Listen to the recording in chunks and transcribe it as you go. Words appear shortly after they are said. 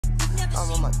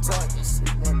I'm on my joint and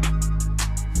shit, nigga.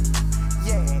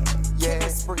 Yeah,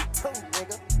 it's free too,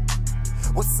 nigga.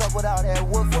 What's up with all that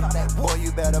wolf? Boy,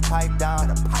 you better pipe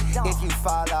down. If you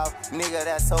fall out, nigga,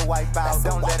 that's a wipe out.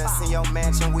 Don't let us in your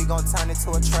mansion, we gon' turn it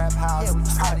to a trap house.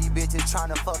 All these bitches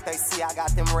tryna fuck, they see I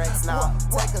got them racks now.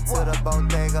 Take her to the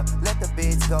bodega, let the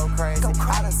bitch go crazy.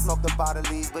 I done smoked a bottle of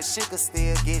these, but shit could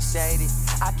still get shady.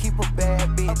 I keep a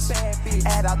bad bitch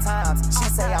at all times. She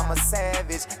say I'm a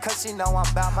savage, cause she know I'm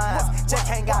about mine.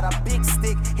 Jack ain't got a big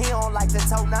stick, he don't like to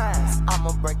toe nines.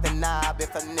 I'ma break the knob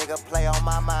if a nigga play on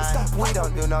my mind. We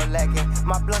don't do no lacking,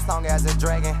 my blood long as a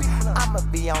dragon. I'ma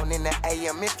be on in the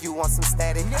AM if you want some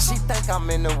static. She think I'm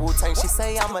in the Wu-Tang, she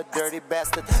say I'm a dirty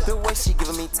bastard. The way she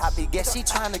giving me toppy, guess she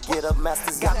tryna get up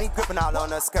masters. Got me gripping all on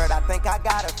her skirt, I think I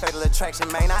got a fatal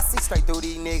attraction, man. I see straight through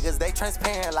these niggas, they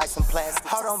transparent like some plastic.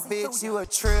 Hold on bitch, you a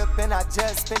trip, and I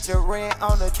just spent your rent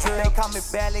on the trip. They call me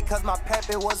Bali cause my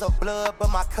pappy was a blood, but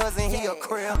my cousin he a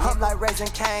crib. I'm like Raising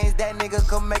Cane's, that nigga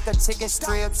could make a chicken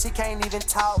strip. She can't even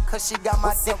talk cause she got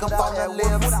my dick up on her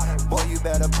lips. Boy, you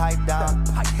better pipe down.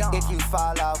 If you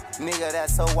fall out, nigga,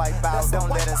 that's a wipe out. Don't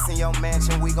let us in your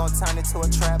mansion, we gon' turn it to a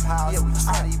trap house.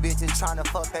 All these bitches tryna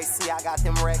fuck, they see I got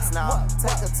them racks now.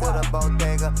 Take her to the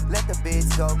bodega, let the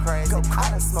bitch go crazy.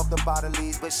 I done smoked a bottle of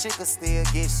these, but shit could still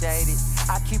get shady.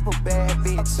 I keep a bad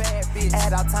bitch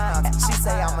at all times. She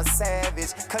say I'm a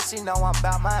savage, cause she know I'm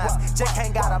about mine. Jack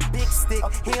ain't got a big stick,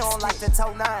 he don't like to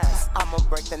toe nines. I'ma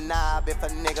break the knob if a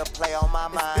nigga play on my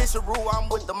mind. Bishop Rule, I'm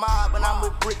with the mob, and I'm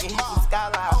with Brick and he from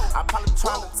Skyline. I probably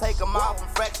tryna take him off and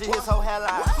fracture his whole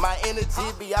hairline. My energy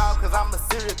be off, cause I'm a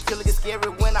serial killer. Get scary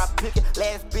when I pick it.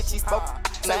 Last bitch he spoke.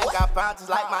 Now I got found just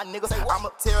like my niggas. I'm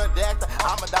a pterodactyl,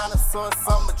 I'm a dinosaur,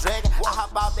 some a dragon. I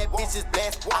hop out that bitch is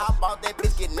blast. I hop out that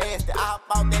bitch get nasty. I hop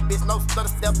out that bitch no stutter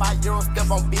step. I Euro step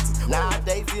on bitches.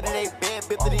 Nowadays it ain't bad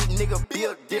bitch. These niggas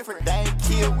build different. They ain't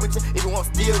kill with you. If you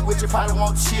want steal with you, probably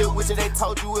won't chill with you. They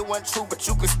told you it wasn't true, but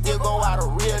you can still go out a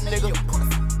real nigga.